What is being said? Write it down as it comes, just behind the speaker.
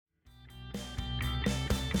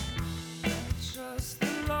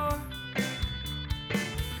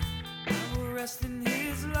rest in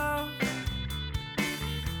his love.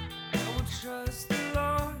 I will trust the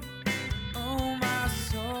Lord, oh my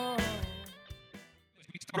soul.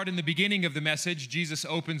 We start in the beginning of the message. Jesus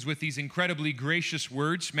opens with these incredibly gracious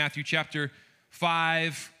words. Matthew chapter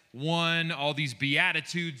 5, 1, all these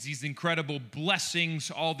beatitudes, these incredible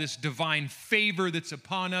blessings, all this divine favor that's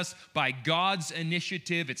upon us by God's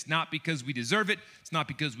initiative. It's not because we deserve it. It's not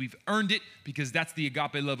because we've earned it, because that's the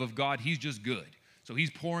agape love of God. He's just good. So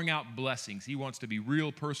he's pouring out blessings. He wants to be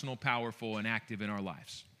real, personal, powerful, and active in our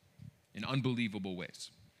lives in unbelievable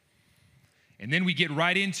ways. And then we get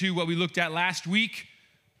right into what we looked at last week,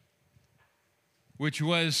 which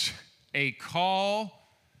was a call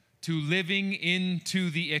to living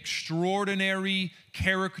into the extraordinary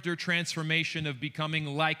character transformation of becoming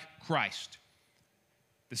like Christ.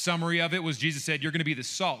 The summary of it was Jesus said, you're going to be the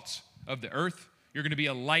salt of the earth. You're going to be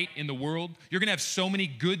a light in the world. You're going to have so many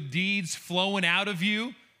good deeds flowing out of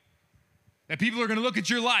you that people are going to look at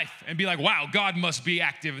your life and be like, wow, God must be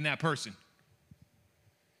active in that person.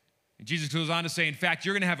 And Jesus goes on to say, in fact,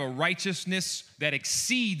 you're going to have a righteousness that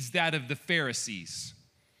exceeds that of the Pharisees.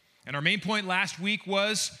 And our main point last week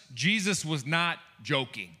was Jesus was not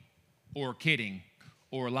joking or kidding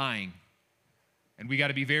or lying. And we got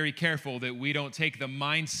to be very careful that we don't take the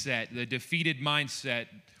mindset, the defeated mindset,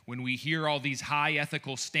 when we hear all these high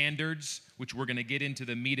ethical standards, which we're going to get into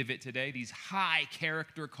the meat of it today, these high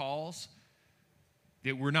character calls,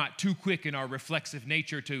 that we're not too quick in our reflexive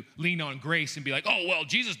nature to lean on grace and be like, oh, well,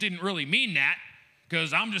 Jesus didn't really mean that,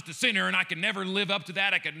 because I'm just a sinner and I can never live up to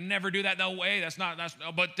that. I could never do that. No way.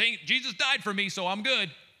 But Jesus died for me, so I'm good.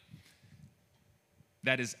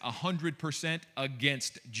 That is 100%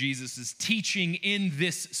 against Jesus' teaching in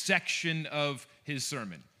this section of his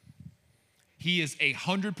sermon. He is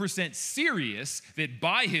 100% serious that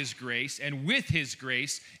by his grace and with his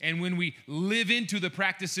grace, and when we live into the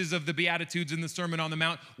practices of the Beatitudes in the Sermon on the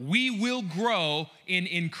Mount, we will grow in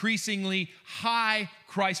increasingly high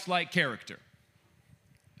Christ-like character.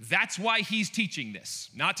 That's why he's teaching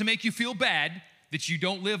this. Not to make you feel bad that you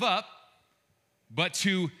don't live up, but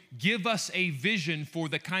to give us a vision for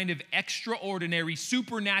the kind of extraordinary,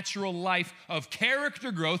 supernatural life of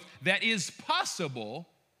character growth that is possible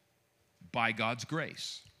by God's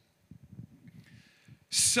grace.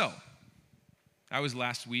 So, that was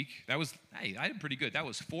last week. I did pretty good. That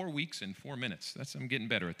was 4 weeks and 4 minutes. I'm getting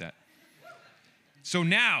better at that. So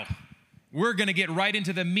now, we're going to get right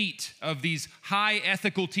into the meat of these high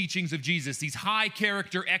ethical teachings of Jesus, these high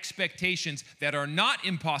character expectations that are not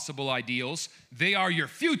impossible ideals. They are your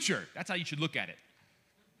future. That's how you should look at it.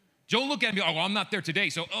 Don't look at it and be, oh, well, I'm not there today,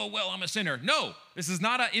 so, oh, well, I'm a sinner. No, this is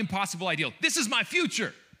not an impossible ideal. This is my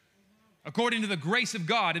future, according to the grace of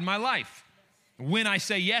God in my life, when I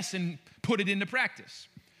say yes and put it into practice.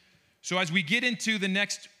 So as we get into the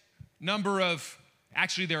next number of,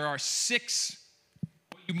 actually there are 6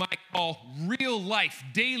 you might call real life,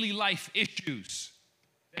 daily life issues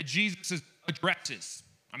that Jesus addresses.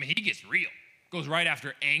 I mean, he gets real. Goes right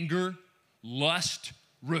after anger, lust,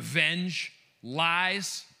 revenge,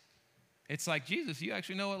 lies. It's like, Jesus, you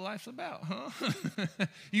actually know what life's about, huh?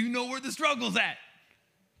 You know where the struggle's at.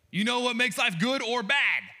 You know what makes life good or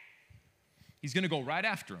bad. He's going to go right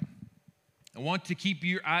after him. I want to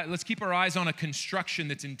let's keep our eyes on a construction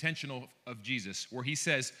that's intentional of Jesus, where he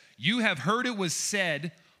says, you have heard it was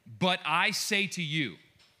said, but I say to you.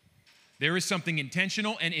 There is something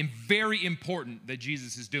intentional and very important that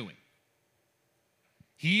Jesus is doing.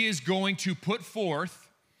 He is going to put forth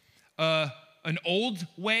an old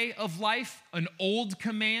way of life, an old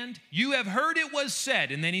command. You have heard it was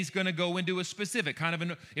said, and then he's going to go into a specific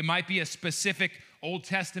it might be a specific Old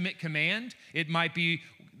Testament command. It might be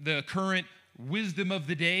the current wisdom of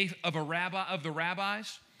the day of the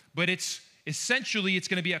rabbis, but it's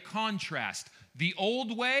going to be a contrast. The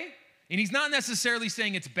old way, and he's not necessarily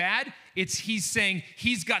saying it's bad, he's saying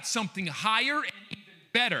he's got something higher and even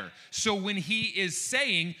better. So when he is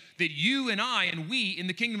saying that you and I and we in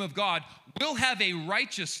the kingdom of God will have a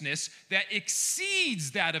righteousness that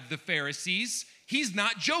exceeds that of the Pharisees, he's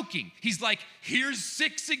not joking. He's like, here's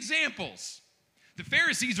 6 examples. The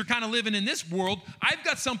Pharisees are kind of living in this world. I've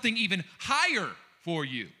got something even higher for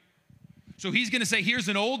you. So he's going to say, here's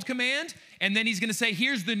an old command, and then he's going to say,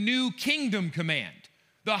 here's the new kingdom command,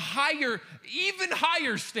 the higher, even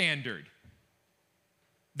higher standard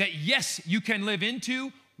that, yes, you can live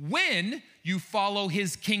into when you follow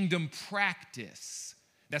his kingdom practice.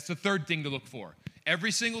 That's the third thing to look for.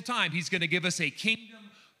 Every single time, he's going to give us a kingdom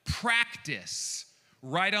practice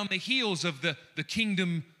right on the heels of the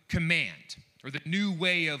kingdom command or the new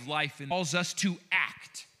way of life, and calls us to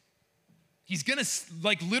act. He's going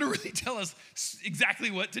to literally tell us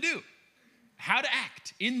exactly what to do. how to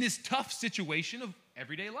act in this tough situation of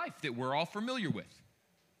everyday life that we're all familiar with.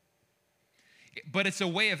 But it's a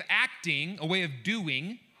way of acting, a way of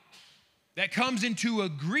doing that comes into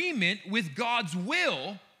agreement with God's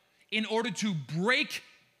will in order to break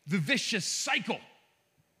the vicious cycle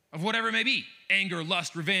of whatever it may be: anger,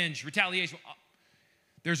 lust, revenge, retaliation.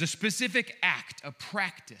 There's a specific act, a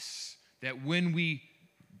practice that when we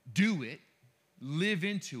do it, live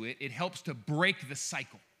into it, it helps to break the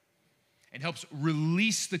cycle and helps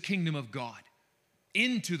release the kingdom of God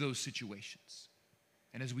into those situations.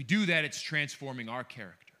 And as we do that, it's transforming our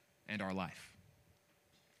character and our life.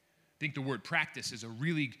 I think the word practice is a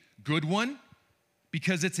really good one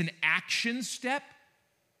because it's an action step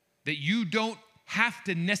that you don't have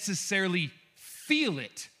to necessarily feel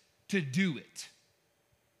it to do it.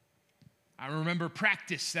 I remember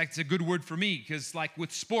practice. That's a good word for me because, like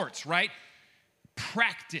with sports, right?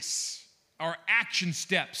 Practice are action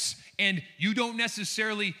steps, and you don't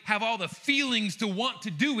necessarily have all the feelings to want to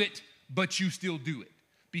do it, but you still do it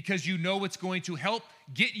because you know it's going to help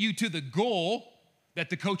get you to the goal that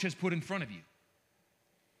the coach has put in front of you.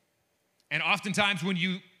 And oftentimes when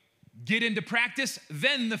you get into practice,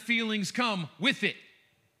 then the feelings come with it.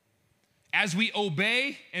 As we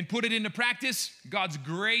obey and put it into practice, God's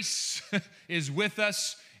grace is with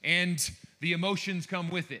us and the emotions come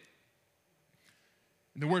with it.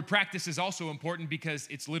 And the word practice is also important because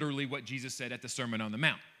it's literally what Jesus said at the Sermon on the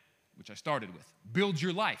Mount, which I started with. Build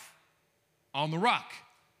your life on the rock.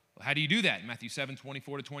 Well, how do you do that? Matthew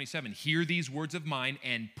 7:24-27. Hear these words of mine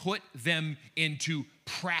and put them into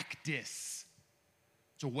practice.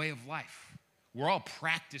 It's a way of life. We're all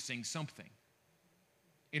practicing something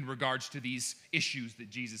in regards to these issues that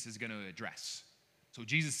Jesus is going to address. So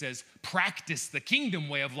Jesus says, practice the kingdom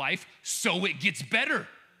way of life so it gets better.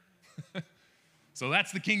 So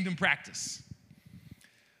that's the kingdom practice.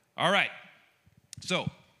 All right.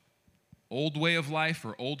 So, old way of life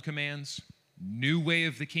or old commands, new way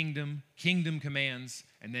of the kingdom, kingdom commands,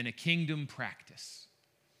 and then a kingdom practice.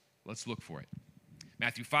 Let's look for it.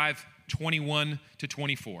 Matthew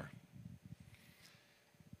 5:21-24.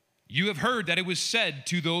 You have heard that it was said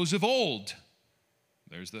to those of old,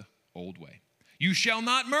 there's the old way, you shall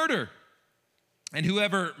not murder, and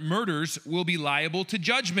whoever murders will be liable to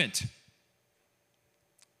judgment.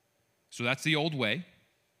 So that's the old way.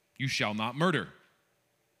 You shall not murder.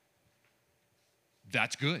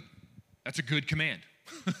 That's good. That's a good command.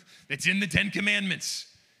 That's in the 10 Commandments.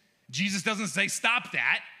 Jesus doesn't say stop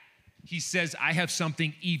that. He says, I have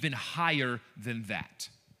something even higher than that.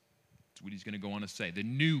 That's what he's going to go on to say. The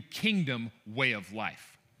new kingdom way of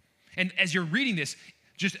life. And as you're reading this,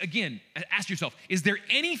 just again, ask yourself, is there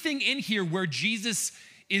anything in here where Jesus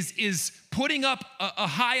is putting up a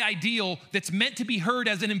high ideal that's meant to be heard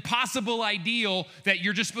as an impossible ideal that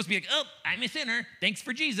you're just supposed to be like, oh, I'm a sinner. Thanks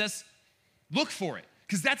for Jesus. Look for it,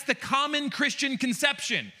 because that's the common Christian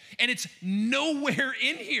conception, and it's nowhere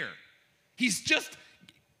in here. He's just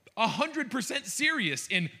 100% serious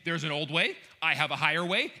in there's an old way, I have a higher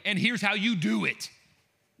way, and here's how you do it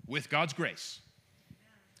with God's grace.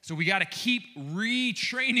 So we got to keep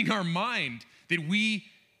retraining our mind that we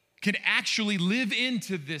can actually live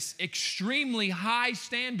into this extremely high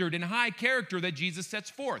standard and high character that Jesus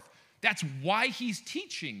sets forth. That's why he's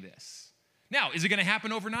teaching this. Now, is it going to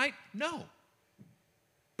happen overnight? No.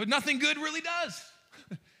 But nothing good really does.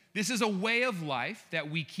 This is a way of life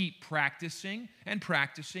that we keep practicing and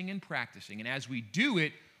practicing and practicing. And as we do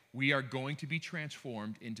it, we are going to be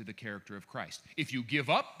transformed into the character of Christ. If you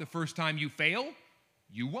give up the first time you fail,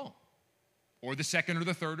 you won't. Or the second or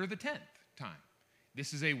the third or the 10th time.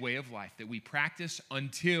 This is a way of life that we practice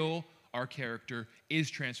until our character is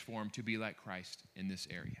transformed to be like Christ in this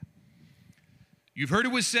area. You've heard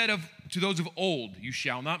it was said to those of old, you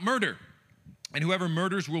shall not murder, and whoever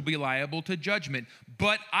murders will be liable to judgment.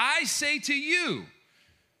 But I say to you,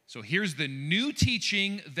 so here's the new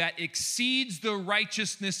teaching that exceeds the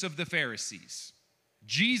righteousness of the Pharisees.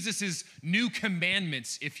 Jesus' new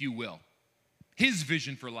commandments, if you will. His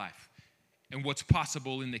vision for life and what's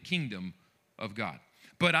possible in the kingdom of God.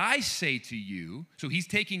 But I say to you, so he's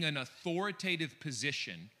taking an authoritative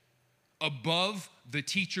position above the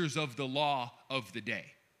teachers of the law of the day.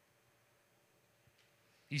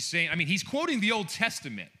 He's saying, he's quoting the Old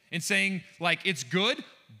Testament and saying, like, it's good,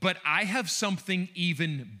 but I have something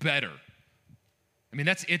even better.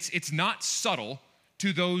 It's not subtle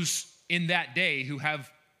to those in that day who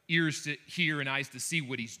have ears to hear and eyes to see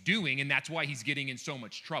what he's doing, and that's why he's getting in so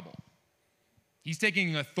much trouble. He's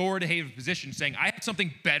taking an authoritative position saying, I have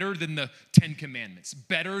something better than the 10 Commandments,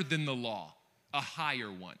 better than the law, a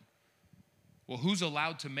higher one. Well, who's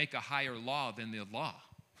allowed to make a higher law than the law?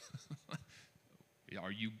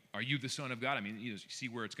 Are you the Son of God? I mean, you see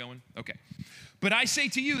where it's going? Okay. But I say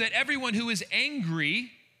to you that everyone who is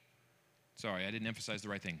angry, sorry, I didn't emphasize the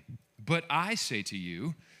right thing. But I say to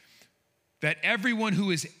you that everyone who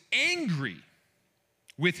is angry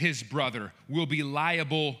with his brother will be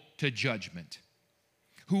liable to judgment.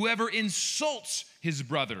 Whoever insults his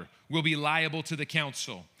brother will be liable to the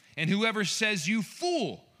council. And whoever says you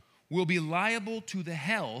fool will be liable to the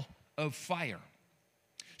hell of fire.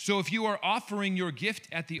 So if you are offering your gift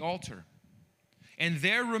at the altar, and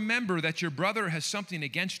there remember that your brother has something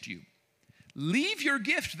against you, leave your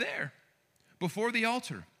gift there before the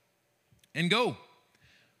altar and go.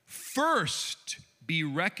 First be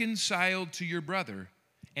reconciled to your brother,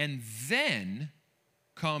 and then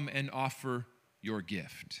come and offer your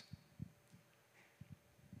gift.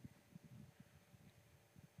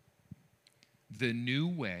 The new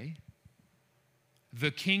way, the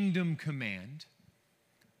kingdom command,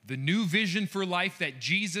 the new vision for life that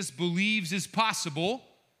Jesus believes is possible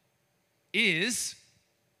is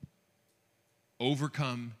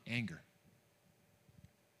overcome anger.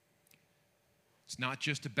 It's not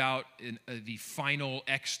just about the final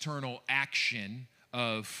external action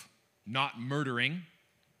of not murdering,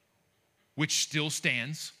 which still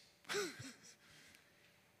stands.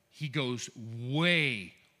 He goes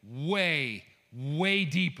way, way, way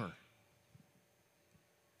deeper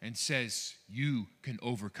and says, you can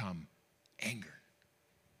overcome anger.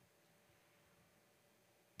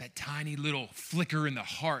 That tiny little flicker in the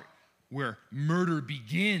heart where murder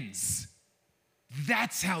begins.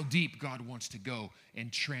 That's how deep God wants to go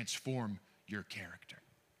and transform your character.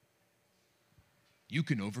 You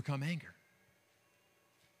can overcome anger.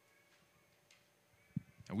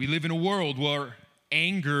 Now, we live in a world where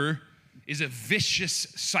anger is a vicious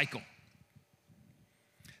cycle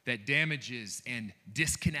that damages and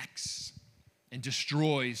disconnects and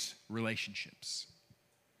destroys relationships.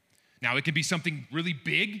 Now, it could be something really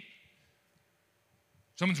big.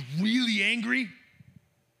 Someone's really angry.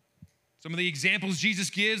 Some of the examples Jesus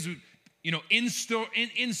gives,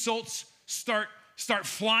 insults start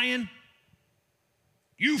flying.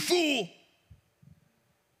 You fool.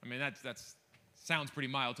 I mean, that's sounds pretty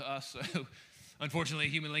mild to us. Unfortunately,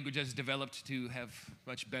 human language has developed to have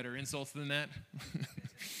much better insults than that.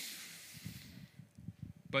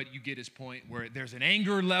 But you get his point where there's an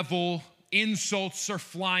anger level, insults are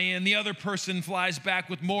flying, the other person flies back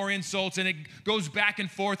with more insults, and it goes back and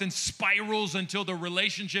forth and spirals until the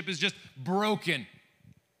relationship is just broken.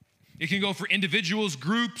 It can go for individuals,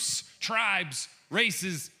 groups, tribes,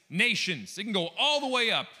 races, nations. It can go all the way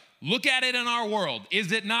up. Look at it in our world.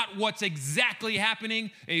 Is it not what's exactly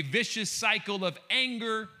happening? A vicious cycle of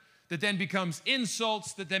anger that then becomes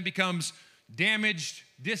insults, that then becomes damaged,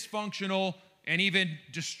 dysfunctional, and even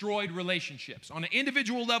destroyed relationships on an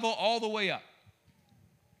individual level all the way up.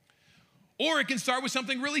 Or it can start with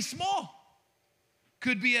something really small.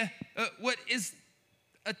 Could be what is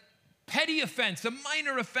a petty offense, a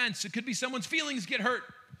minor offense. It could be someone's feelings get hurt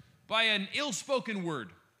by an ill-spoken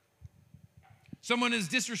word. Someone is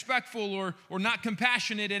disrespectful or not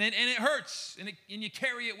compassionate, and it hurts, and you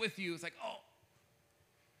carry it with you. It's like, oh.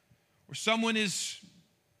 Or someone is,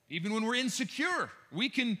 even when we're insecure, we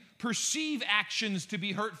can perceive actions to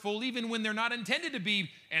be hurtful even when they're not intended to be,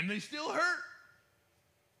 and they still hurt.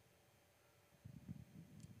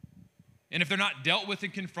 And if they're not dealt with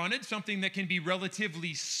and confronted, something that can be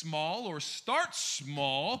relatively small or start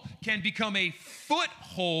small can become a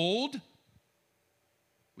foothold,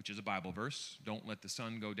 which is a Bible verse. Don't let the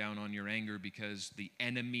sun go down on your anger because the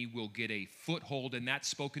enemy will get a foothold, and that's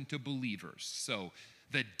spoken to believers. So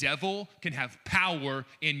the devil can have power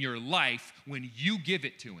in your life when you give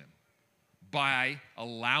it to him by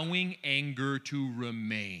allowing anger to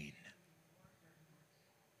remain.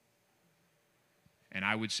 And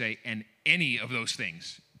I would say, and any of those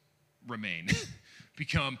things remain,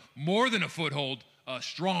 become more than a foothold, a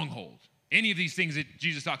stronghold. Any of these things that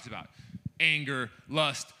Jesus talks about, anger,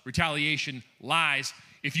 lust, retaliation, lies.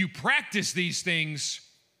 If you practice these things,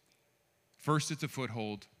 first it's a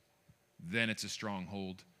foothold, then it's a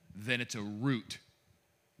stronghold, then it's a root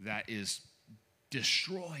that is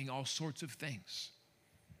destroying all sorts of things.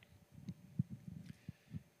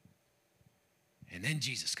 And then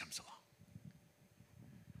Jesus comes along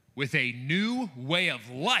with a new way of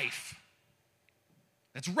life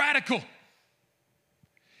that's radical.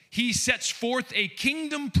 He sets forth a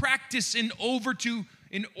kingdom practice in order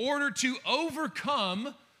to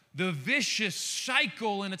overcome the vicious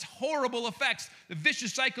cycle and its horrible effects, the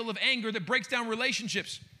vicious cycle of anger that breaks down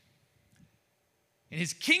relationships. And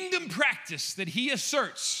his kingdom practice that he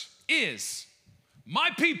asserts is, my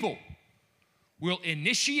people will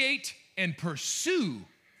initiate and pursue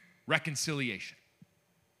reconciliation.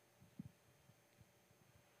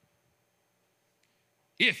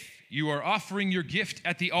 If you are offering your gift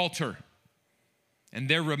at the altar and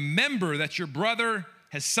there remember that your brother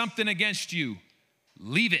has something against you,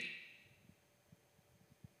 leave it.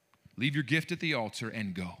 Leave your gift at the altar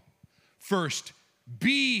and go. First,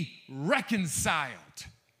 be reconciled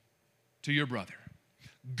to your brother.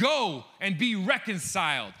 Go and be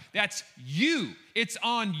reconciled. That's you. It's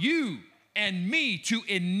on you and me to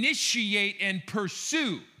initiate and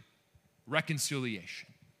pursue reconciliation.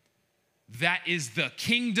 That is the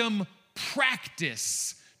kingdom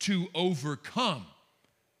practice to overcome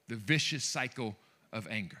the vicious cycle of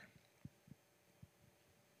anger.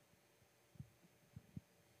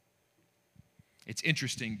 It's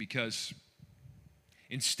interesting because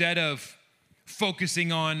instead of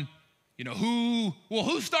focusing on, who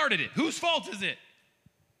started it? Whose fault is it?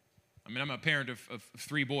 I mean, I'm a parent of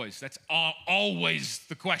 3 boys. That's always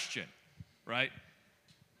the question, right?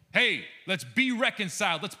 Hey, let's be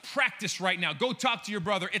reconciled. Let's practice right now. Go talk to your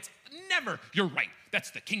brother. It's never, you're right.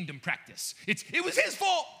 That's the kingdom practice. It was his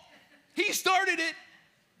fault. He started it.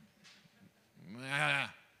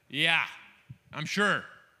 Yeah, I'm sure.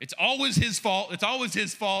 It's always his fault. It's always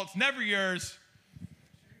his fault. It's never yours.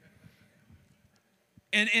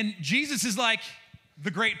 And Jesus is like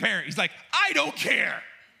the great parent. He's like, I don't care.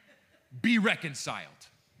 Be reconciled.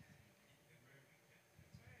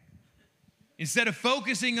 Instead of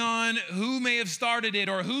focusing on who may have started it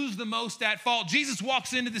or who's the most at fault, Jesus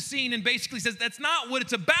walks into the scene and basically says, that's not what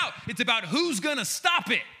it's about. It's about who's going to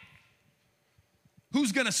stop it.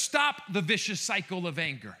 Who's going to stop the vicious cycle of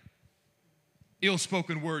anger,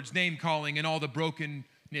 ill-spoken words, name-calling, and all the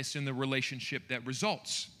brokenness in the relationship that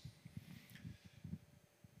results.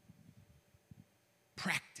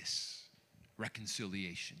 Practice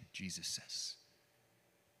reconciliation, Jesus says.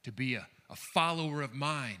 To be a follower of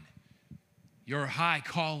mine, your high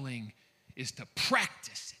calling is to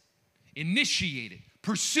practice it, initiate it,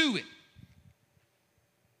 pursue it.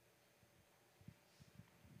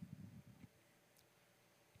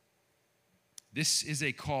 This is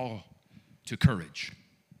a call to courage.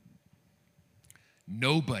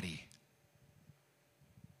 Nobody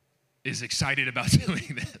is excited about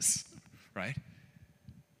doing this, right?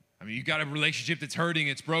 I mean, you've got a relationship that's hurting,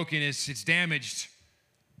 it's broken, it's damaged.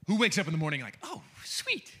 Who wakes up in the morning like, oh,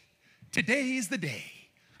 sweet, today is the day.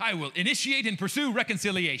 I will initiate and pursue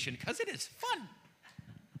reconciliation because it is fun.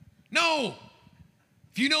 No.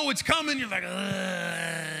 If you know it's coming, you're like,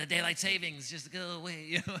 daylight savings, just go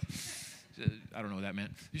away. I don't know what that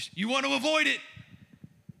meant. You want to avoid it,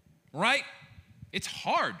 right? It's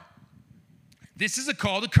hard. This is a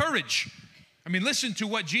call to courage. I mean, listen to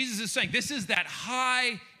what Jesus is saying. This is that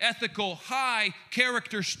high ethical, high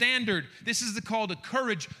character standard. This is the call to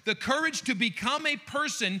courage. The courage to become a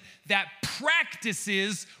person that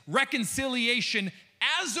practices reconciliation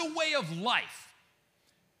as a way of life,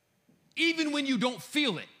 even when you don't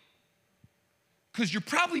feel it. Because you're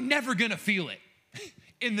probably never going to feel it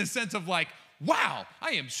in the sense of like, wow,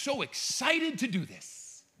 I am so excited to do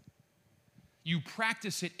this. You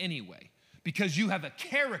practice it anyway. Because you have a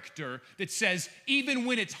character that says, even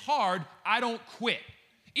when it's hard, I don't quit.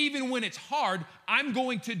 Even when it's hard, I'm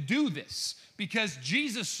going to do this. Because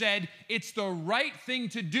Jesus said it's the right thing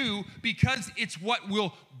to do because it's what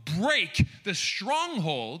will break the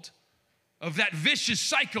stronghold of that vicious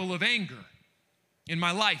cycle of anger in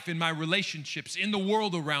my life, in my relationships, in the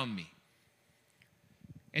world around me.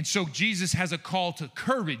 And so Jesus has a call to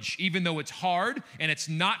courage, even though it's hard and it's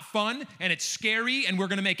not fun and it's scary and we're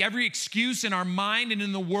going to make every excuse in our mind and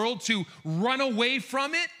in the world to run away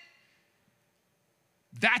from it.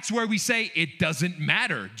 That's where we say it doesn't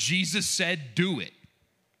matter. Jesus said, do it.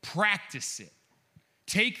 Practice it.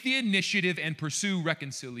 Take the initiative and pursue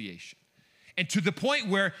reconciliation. And to the point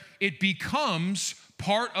where it becomes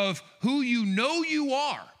part of who you know you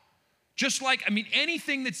are. Just like,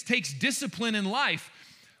 anything that takes discipline in life,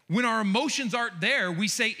 when our emotions aren't there, we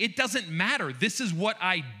say, it doesn't matter. This is what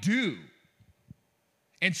I do.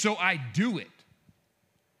 And so I do it,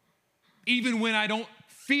 even when I don't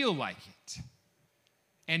feel like it.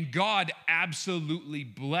 And God absolutely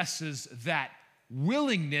blesses that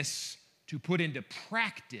willingness to put into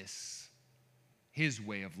practice His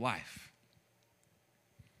way of life.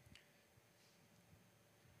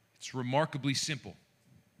 It's remarkably simple,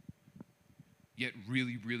 yet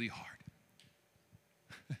really, really hard.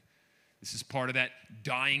 This is part of that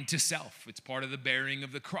dying to self. It's part of the bearing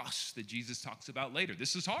of the cross that Jesus talks about later.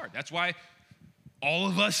 This is hard. That's why all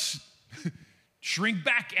of us shrink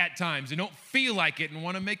back at times and don't feel like it and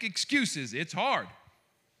want to make excuses. It's hard.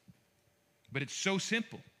 But it's so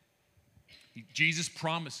simple. Jesus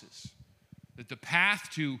promises that the path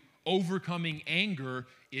to overcoming anger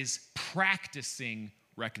is practicing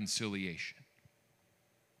reconciliation.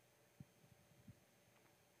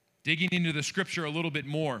 Digging into the scripture a little bit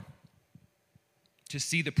more to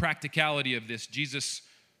see the practicality of this, Jesus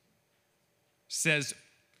says,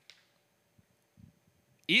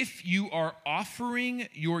 if you are offering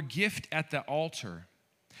your gift at the altar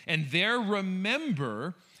and there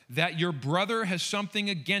remember that your brother has something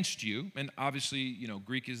against you, and obviously,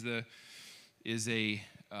 Greek is a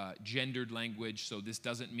gendered language, so this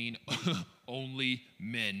doesn't mean only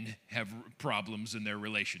men have problems in their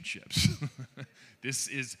relationships. This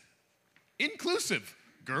is inclusive.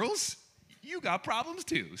 Girls, you got problems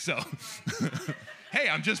too. So, hey,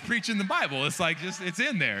 I'm just preaching the Bible. It's like it's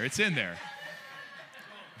in there. It's in there.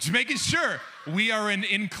 Just making sure we are an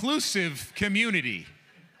inclusive community.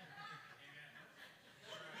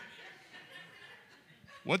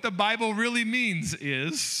 What the Bible really means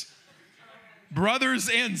is brothers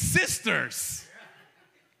and sisters.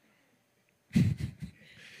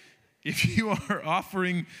 If you are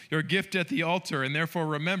offering your gift at the altar and therefore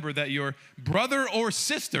remember that your brother or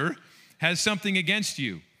sister has something against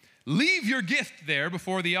you, leave your gift there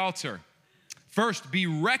before the altar. First, be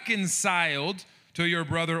reconciled to your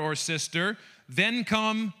brother or sister, then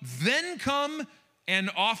come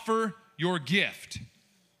and offer your gift.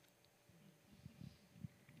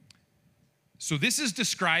 So this is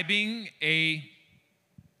describing a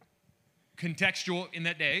contextual in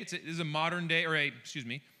that day. It is a modern day,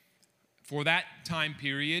 for that time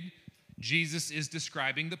period, Jesus is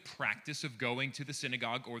describing the practice of going to the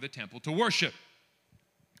synagogue or the temple to worship.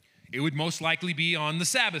 It would most likely be on the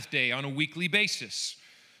Sabbath day on a weekly basis.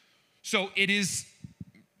 So it is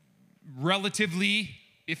relatively,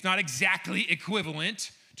 if not exactly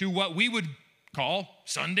equivalent to what we would call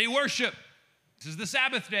Sunday worship. This is the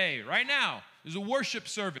Sabbath day right now. There's a worship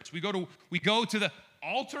service. We go to the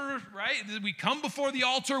altar, right? We come before the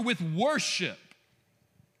altar with worship.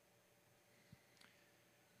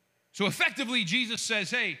 So effectively, Jesus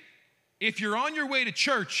says, hey, if you're on your way to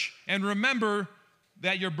church and remember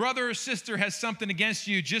that your brother or sister has something against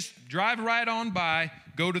you, just drive right on by,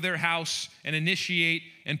 go to their house, and initiate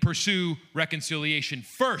and pursue reconciliation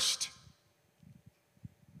first.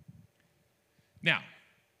 Now,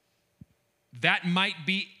 that might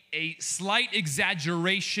be a slight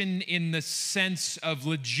exaggeration in the sense of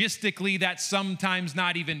logistically that's sometimes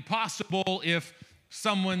not even possible if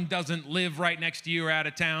someone doesn't live right next to you or out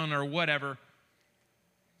of town or whatever.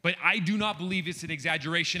 But I do not believe it's an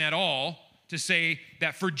exaggeration at all to say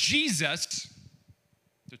that for Jesus,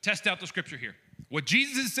 to test out the scripture here, what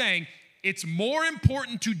Jesus is saying, it's more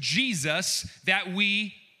important to Jesus that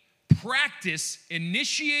we practice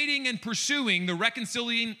initiating and pursuing the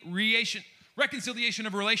reconciliation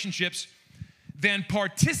of relationships than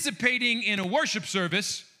participating in a worship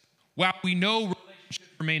service while we know relationships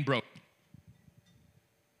remain broken.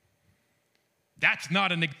 That's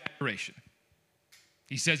not an exaggeration.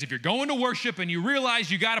 He says, if you're going to worship and you realize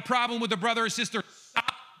you got a problem with a brother or sister,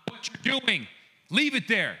 stop what you're doing. Leave it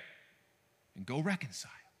there and go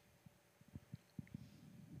reconcile.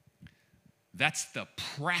 That's the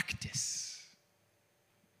practice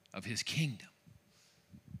of his kingdom,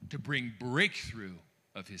 to bring breakthrough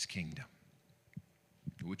of his kingdom,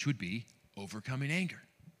 which would be overcoming anger.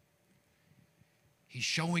 He's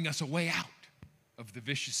showing us a way out of the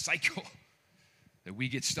vicious cycle that we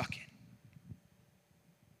get stuck in.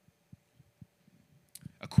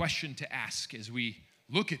 A question to ask as we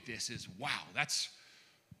look at this is, wow,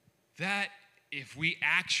 that if we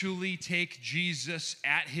actually take Jesus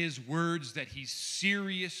at his words, that he's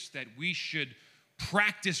serious, that we should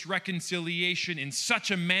practice reconciliation in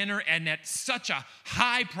such a manner and at such a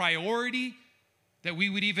high priority that we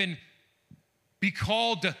would even be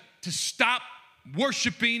called to stop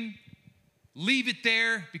worshiping, leave it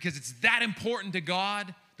there because it's that important to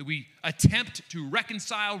God that we attempt to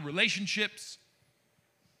reconcile relationships.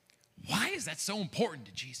 Why is that so important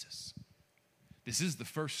to Jesus? This is the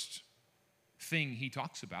first thing he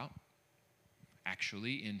talks about,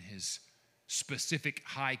 actually, in his specific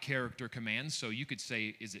high character commands. So you could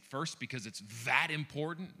say, is it first because it's that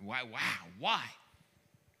important? Why? Why?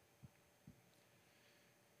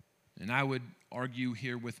 And I would argue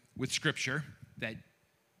here with Scripture that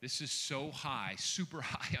this is so high, super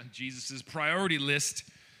high on Jesus' priority list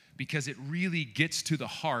because it really gets to the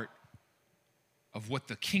heart of what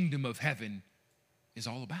the kingdom of heaven is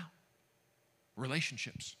all about.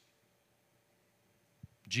 Relationships.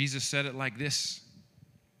 Jesus said it like this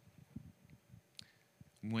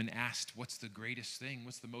when asked, what's the greatest thing?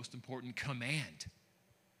 What's the most important command?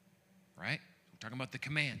 Right? We're talking about the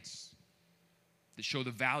commands. that show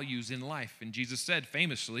the values in life. And Jesus said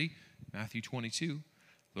famously, Matthew 22,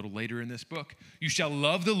 a little later in this book, you shall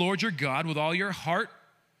love the Lord your God with all your heart,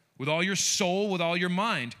 with all your soul, with all your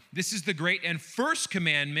mind. This is the great and first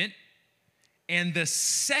commandment, and the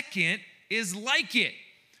second is like it.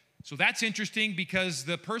 So that's interesting because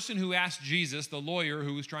the person who asked Jesus, the lawyer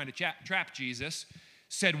who was trying to trap Jesus,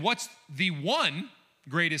 said, what's the one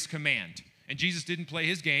greatest command? And Jesus didn't play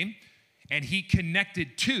his game, and he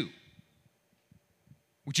connected two,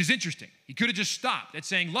 which is interesting. He could have just stopped at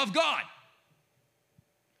saying, love God.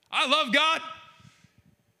 I love God.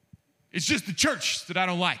 It's just the church that I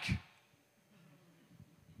don't like.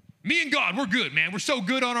 Me and God, we're good, man. We're so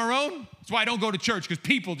good on our own. That's why I don't go to church, because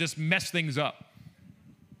people just mess things up.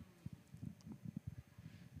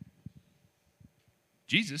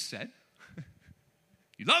 Jesus said,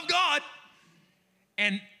 you love God,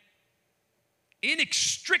 and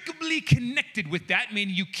inextricably connected with that,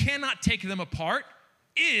 meaning you cannot take them apart,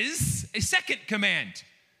 is a second command.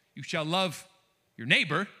 You shall love your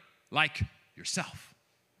neighbor like yourself.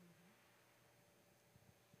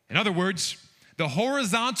 In other words, the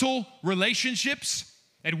horizontal relationships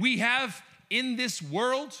that we have in this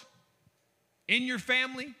world, in your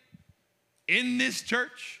family, in this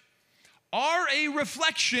church, are a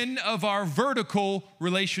reflection of our vertical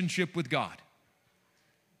relationship with God.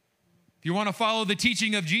 If you want to follow the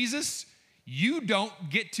teaching of Jesus, you don't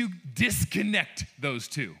get to disconnect those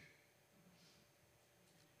two.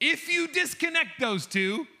 If you disconnect those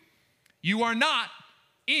two, you are not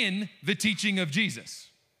in the teaching of Jesus.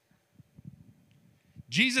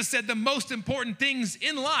 Jesus said the most important things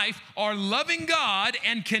in life are loving God,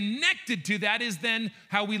 and connected to that is then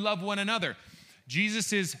how we love one another.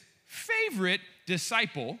 Jesus' favorite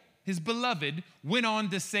disciple, his beloved, went on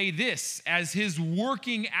to say this as his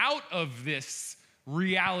working out of this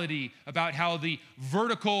reality about how the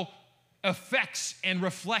vertical affects and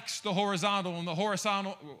reflects the horizontal, and the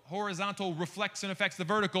horizontal reflects and affects the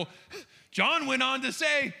vertical. John went on to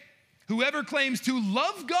say, whoever claims to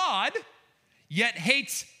love God yet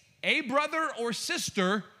hates a brother or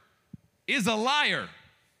sister is a liar.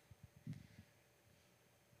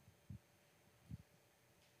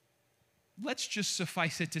 Let's just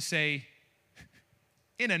suffice it to say,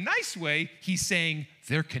 in a nice way, he's saying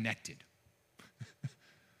they're connected.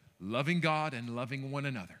 Loving God and loving one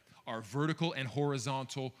another. Our vertical and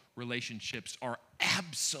horizontal relationships are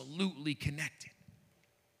absolutely connected.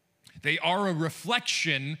 They are a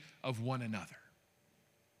reflection of one another.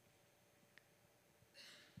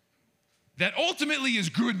 That ultimately is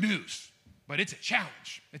good news, but it's a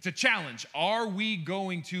challenge. It's a challenge. Are we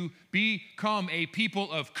going to become a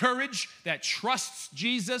people of courage that trusts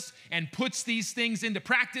Jesus and puts these things into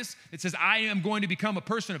practice? It says, I am going to become a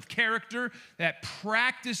person of character that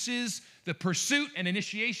practices the pursuit and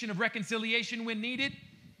initiation of reconciliation when needed.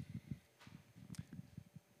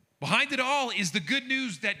 Behind it all is the good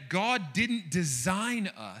news that God didn't design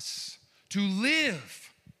us to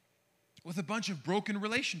live with a bunch of broken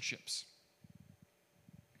relationships.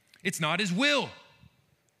 It's not his will.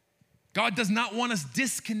 God does not want us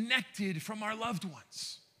disconnected from our loved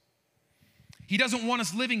ones. He doesn't want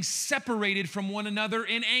us living separated from one another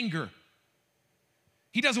in anger.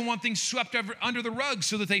 He doesn't want things swept under the rug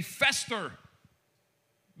so that they fester,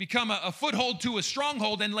 become a foothold to a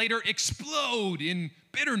stronghold, and later explode in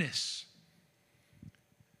bitterness.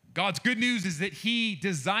 God's good news is that he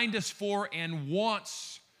designed us for and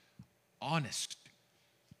wants honest,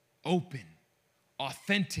 open,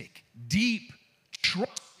 authentic, deep,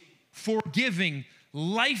 trusting, forgiving,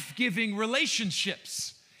 life-giving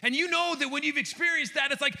relationships. And you know that when you've experienced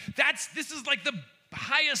that, it's like this is like the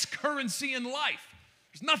highest currency in life.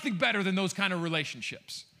 There's nothing better than those kind of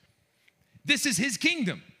relationships. This is his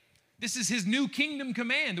kingdom. This is his new kingdom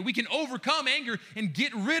command, that we can overcome anger and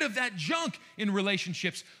get rid of that junk in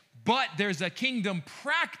relationships. But there's a kingdom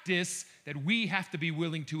practice that we have to be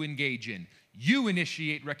willing to engage in. You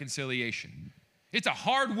initiate reconciliation. It's a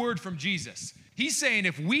hard word from Jesus. He's saying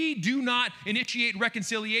if we do not initiate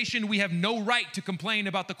reconciliation, we have no right to complain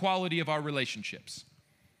about the quality of our relationships.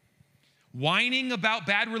 Whining about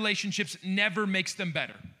bad relationships never makes them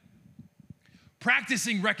better.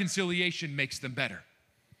 Practicing reconciliation makes them better.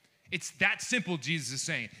 It's that simple, Jesus is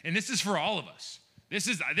saying. And this is for all of us.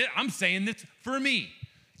 I'm saying this for me.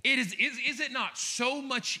 Is it not so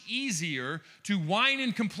much easier to whine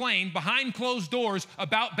and complain behind closed doors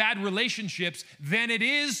about bad relationships than it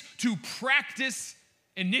is to practice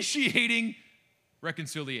initiating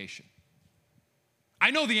reconciliation? I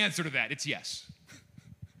know the answer to that. It's yes.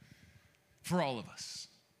 For all of us.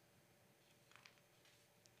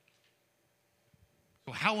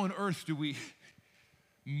 So how on earth do we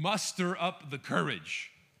muster up the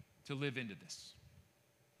courage to live into this.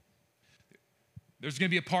 There's going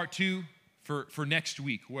to be a part 2 for next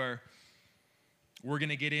week where we're going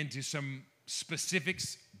to get into some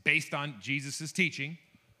specifics based on Jesus' teaching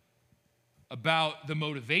about the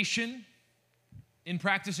motivation in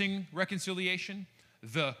practicing reconciliation,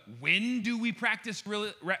 the when do we practice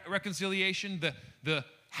reconciliation, the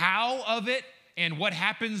how of it, and what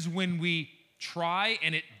happens when we try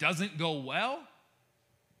and it doesn't go well.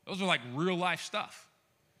 Those are like real life stuff.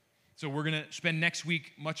 So we're going to spend next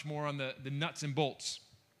week much more on the nuts and bolts.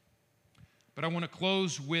 But I want to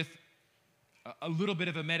close with a little bit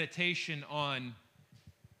of a meditation on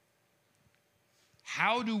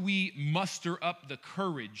how do we muster up the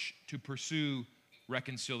courage to pursue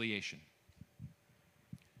reconciliation.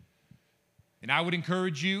 And I would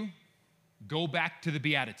encourage you, go back to the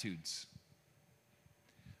Beatitudes.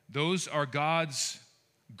 Those are God's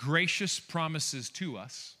gracious promises to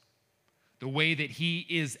us, the way that He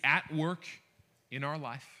is at work in our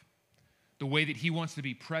life, the way that He wants to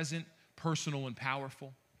be present, personal, and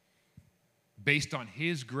powerful, based on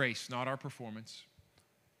His grace, not our performance.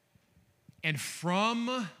 And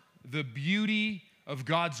from the beauty of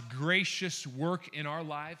God's gracious work in our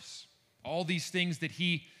lives, all these things that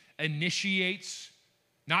He initiates,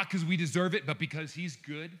 not because we deserve it, but because He's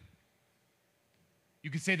good. You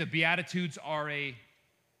could say the Beatitudes are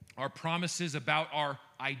promises about our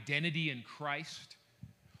identity in Christ.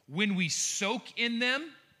 When we soak in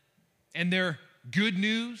them and their good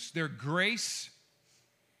news, their grace,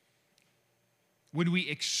 when we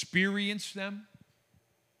experience them,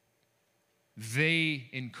 they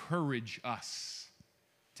encourage us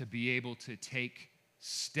to be able to take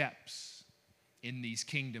steps in these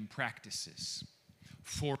kingdom practices.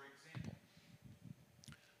 For example,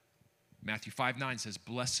 Matthew 5:9 says,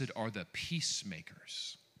 "Blessed are the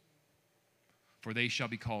peacemakers, for they shall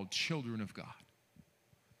be called children of God."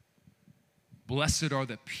 Blessed are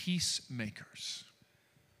the peacemakers.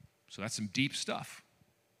 So that's some deep stuff.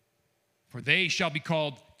 For they shall be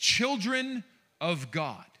called children of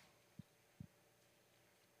God.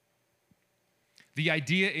 The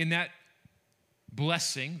idea in that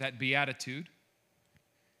blessing, that beatitude,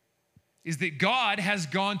 is that God has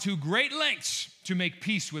gone to great lengths to make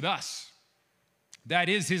peace with us. That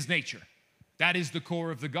is His nature. That is the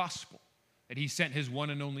core of the gospel, that He sent His one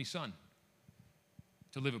and only Son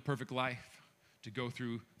to live a perfect life, to go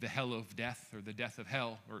through the hell of death, or the death of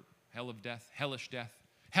hell, or hell of death, hellish death,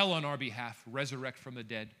 hell on our behalf, resurrect from the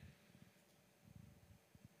dead,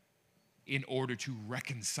 in order to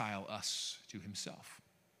reconcile us to Himself.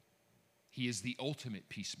 He is the ultimate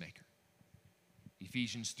peacemaker.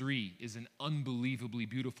 Ephesians 3 is an unbelievably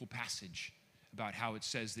beautiful passage about how it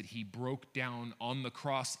says that He broke down on the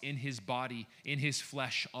cross in His body, in His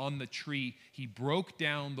flesh, on the tree. He broke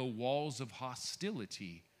down the walls of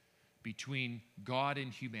hostility between God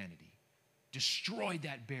and humanity, destroyed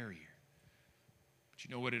that barrier. But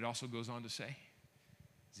you know what it also goes on to say?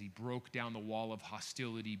 Is He broke down the wall of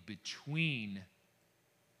hostility between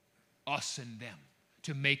us and them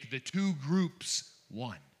to make the two groups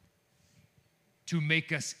one, to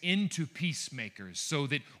make us into peacemakers so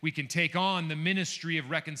that we can take on the ministry of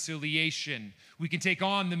reconciliation. We can take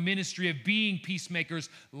on the ministry of being peacemakers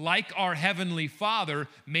like our Heavenly Father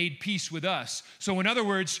made peace with us. So in other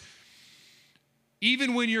words,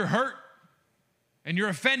 even when you're hurt and you're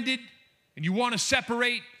offended and you want to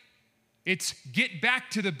separate, it's get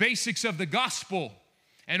back to the basics of the gospel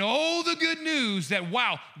and all the good news that,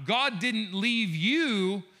 wow, God didn't leave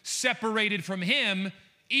you separated from Him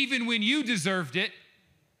even when you deserved it.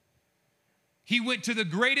 He went to the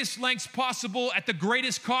greatest lengths possible at the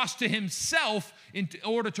greatest cost to Himself in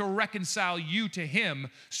order to reconcile you to Him.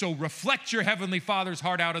 So reflect your Heavenly Father's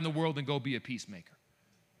heart out in the world and go be a peacemaker.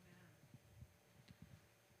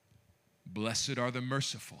 Blessed are the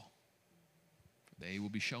merciful, for they will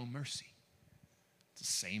be shown mercy. It's the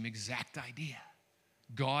same exact idea.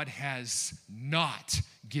 God has not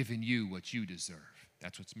given you what you deserve.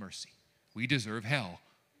 That's what's mercy. We deserve hell,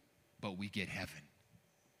 but we get heaven.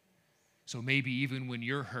 So maybe even when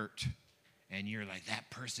you're hurt and you're like, that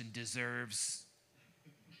person deserves,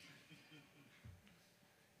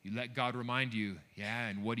 you let God remind you, yeah,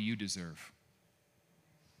 and what do you deserve?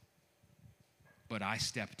 But I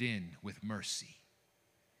stepped in with mercy.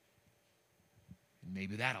 And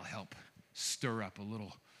maybe that'll help stir up a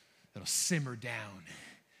little, that'll simmer down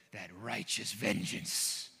that righteous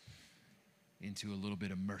vengeance into a little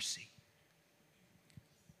bit of mercy.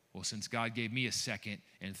 Well, since God gave me a second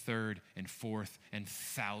and third and fourth and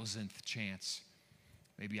 1,000th chance,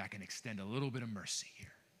 maybe I can extend a little bit of mercy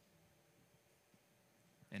here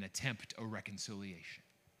and attempt a reconciliation.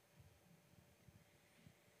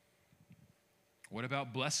 What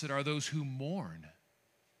about blessed are those who mourn,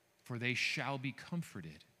 for they shall be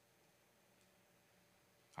comforted?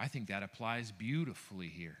 I think that applies beautifully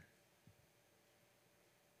here.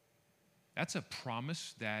 That's a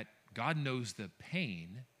promise that God knows the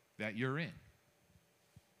pain that you're in.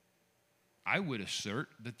 I would assert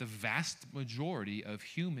that the vast majority of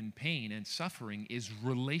human pain and suffering is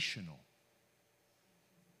relational.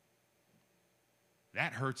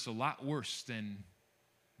 That hurts a lot worse than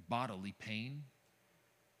bodily pain.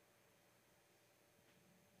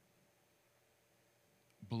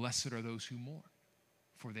 Blessed are those who mourn,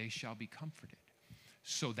 for they shall be comforted.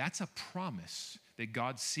 So that's a promise that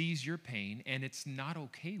God sees your pain, and it's not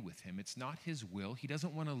okay with him. It's not his will. He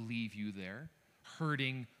doesn't want to leave you there,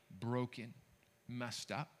 hurting, broken,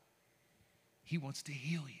 messed up. He wants to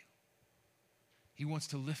heal you. He wants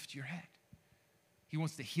to lift your head. He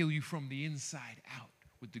wants to heal you from the inside out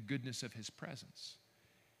with the goodness of his presence.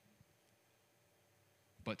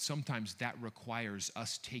 But sometimes that requires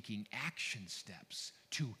us taking action steps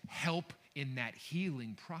to help in that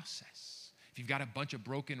healing process. If you've got a bunch of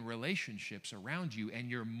broken relationships around you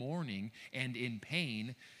and you're mourning and in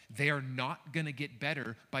pain, they are not going to get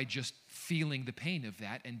better by just feeling the pain of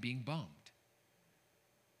that and being bummed.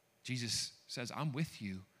 Jesus says, I'm with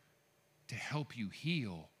you to help you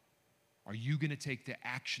heal. Are you going to take the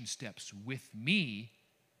action steps with me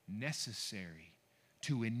necessary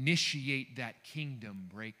to initiate that kingdom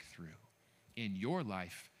breakthrough in your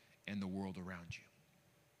life and the world around you?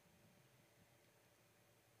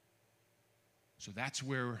 So that's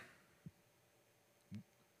where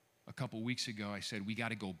a couple weeks ago I said we got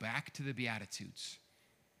to go back to the Beatitudes.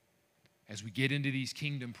 As we get into these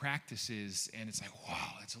kingdom practices and it's like,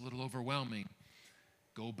 wow, that's a little overwhelming,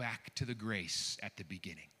 go back to the grace at the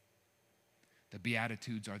beginning. The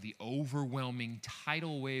Beatitudes are the overwhelming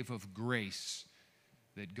tidal wave of grace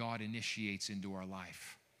that God initiates into our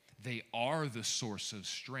life. They are the source of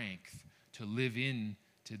strength to live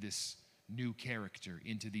into this new character,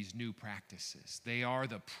 into these new practices. They are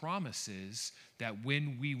the promises that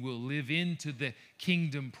when we will live into the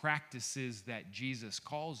kingdom practices that Jesus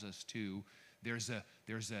calls us to, there's a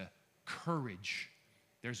courage,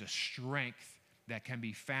 there's a strength that can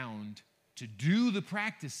be found to do the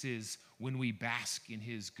practices when we bask in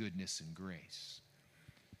his goodness and grace.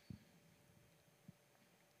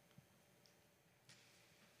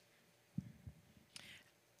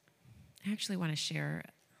 I actually want to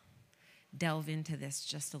delve into this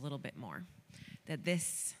just a little bit more. That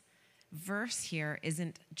this verse here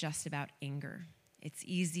isn't just about anger. It's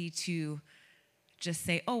easy to just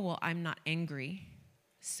say, oh, well, I'm not angry,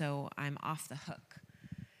 so I'm off the hook.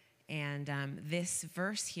 And this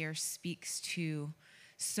verse here speaks to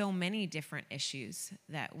so many different issues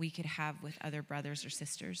that we could have with other brothers or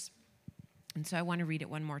sisters. And so I want to read it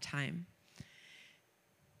one more time.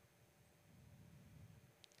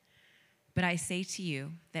 But I say to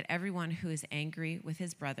you that everyone who is angry with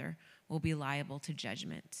his brother will be liable to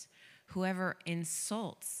judgment. Whoever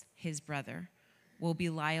insults his brother will be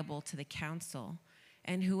liable to the council.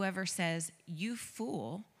 And whoever says, you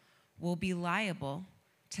fool, will be liable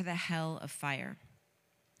to the hell of fire.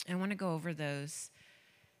 I want to go over those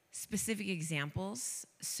specific examples.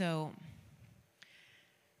 So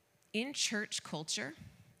in church culture,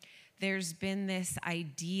 there's been this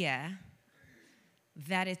idea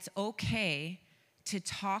that it's okay to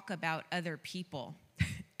talk about other people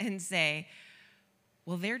and say,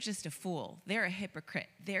 well, they're just a fool. They're a hypocrite.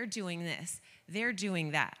 They're doing this. They're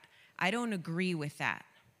doing that. I don't agree with that.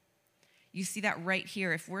 You see that right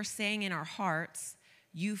here. If we're saying in our hearts,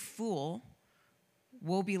 you fool,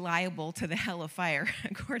 we'll be liable to the hell of fire,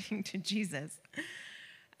 according to Jesus.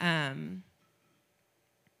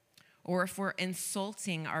 Or if we're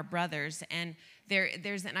insulting our brothers. And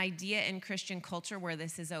there's an idea in Christian culture where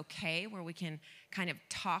this is okay, where we can kind of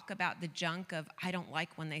talk about the junk of, I don't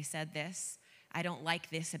like when they said this. I don't like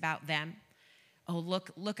this about them. Oh,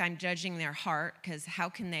 look, I'm judging their heart, because how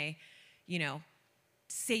can they,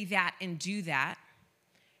 say that and do that?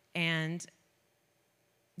 And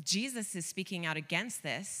Jesus is speaking out against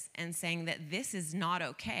this and saying that this is not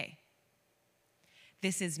okay.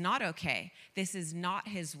 This is not okay. This is not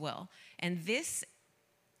his will. And this,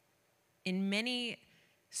 in many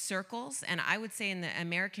circles, and I would say in the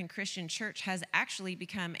American Christian church, has actually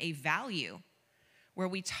become a value where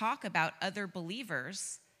we talk about other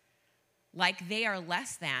believers like they are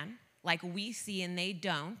less than, like we see and they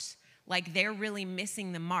don't, like they're really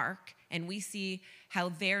missing the mark, and we see how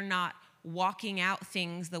they're not walking out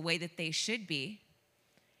things the way that they should be.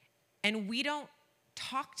 And we don't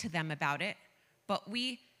talk to them about it, but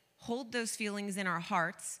we hold those feelings in our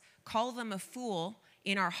hearts, call them a fool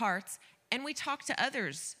in our hearts, and we talk to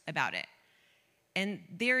others about it. And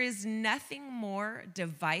there is nothing more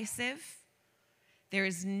divisive. There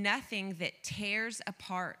is nothing that tears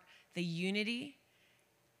apart the unity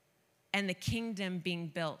and the kingdom being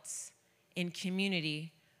built in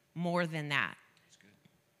community more than that. That's good.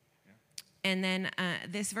 Yeah. And then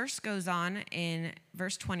this verse goes on in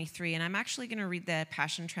verse 23, and I'm actually going to read the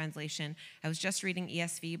Passion Translation. I was just reading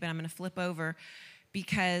ESV, but I'm going to flip over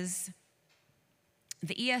because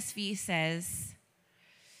the ESV says,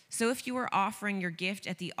 "So if you are offering your gift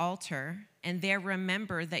at the altar and there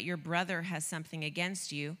remember that your brother has something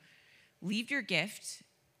against you, leave your gift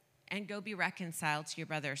and go be reconciled to your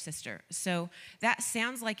brother or sister." So that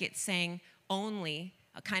sounds like it's saying only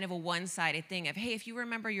a kind of a one-sided thing of, hey, if you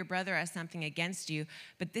remember your brother has something against you,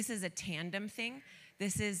 but this is a tandem thing.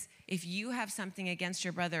 This is if you have something against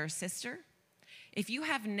your brother or sister, if you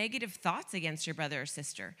have negative thoughts against your brother or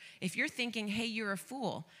sister, if you're thinking, hey, you're a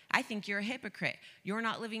fool, I think you're a hypocrite, you're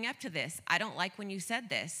not living up to this, I don't like when you said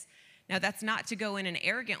this. Now, that's not to go in an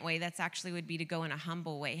arrogant way. That's actually would be to go in a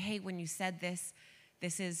humble way. Hey, when you said this,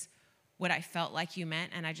 this is what I felt like you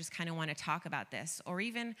meant, and I just kind of want to talk about this. Or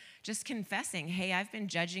even just confessing, hey, I've been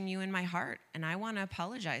judging you in my heart, and I want to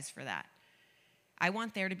apologize for that. I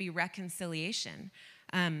want there to be reconciliation.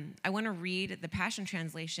 I want to read the Passion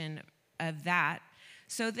Translation of that.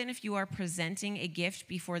 "So then if you are presenting a gift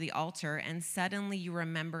before the altar and suddenly you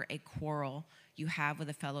remember a quarrel you have with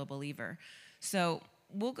a fellow believer." So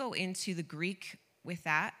we'll go into the Greek with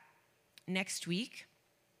that next week.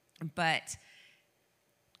 But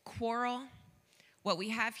quarrel, what we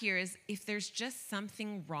have here is if there's just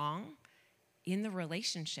something wrong in the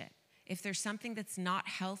relationship, if there's something that's not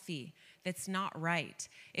healthy, that's not right,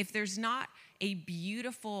 if there's not a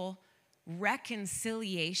beautiful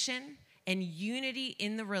reconciliation and unity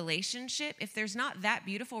in the relationship, if there's not that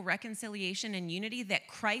beautiful reconciliation and unity that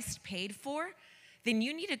Christ paid for, then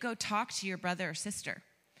you need to go talk to your brother or sister.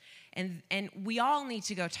 And we all need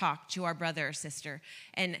to go talk to our brother or sister.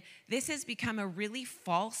 And this has become a really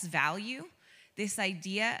false value, this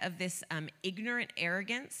idea of this ignorant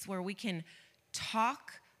arrogance where we can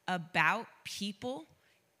talk about people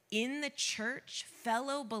in the church,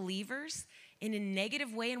 fellow believers, in a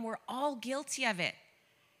negative way, and we're all guilty of it.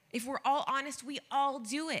 If we're all honest, we all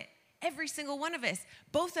do it. Every single one of us.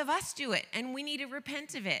 Both of us do it, and we need to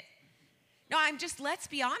repent of it. No, let's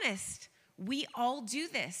be honest. We all do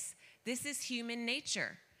this. This is human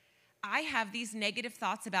nature. I have these negative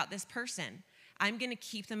thoughts about this person. I'm going to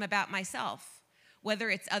keep them about myself. Whether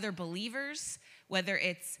it's other believers, whether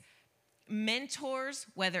it's mentors,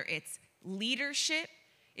 whether it's leadership.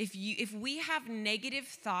 If we have negative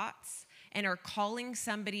thoughts and are calling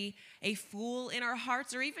somebody a fool in our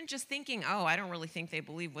hearts, or even just thinking, oh, I don't really think they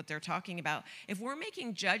believe what they're talking about. If we're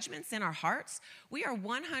making judgments in our hearts, we are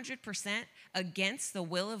 100% against the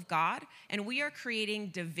will of God, and we are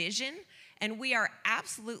creating division, and we are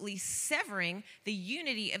absolutely severing the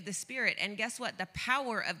unity of the Spirit. And guess what? The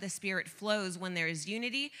power of the Spirit flows when there is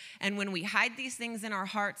unity, and when we hide these things in our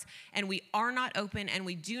hearts, and we are not open, and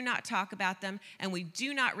we do not talk about them, and we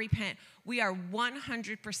do not repent, we are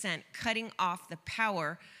 100% cutting off the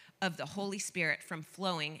power of the Holy Spirit from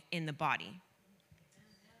flowing in the body.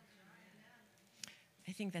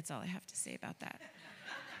 I think that's all I have to say about that.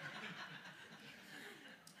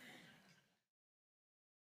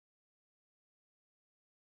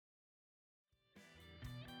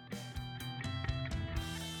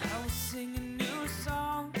 I will sing a new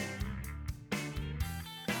song.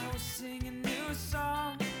 I will sing a new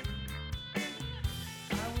song.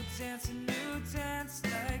 I will dance a new dance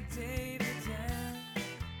like David danced.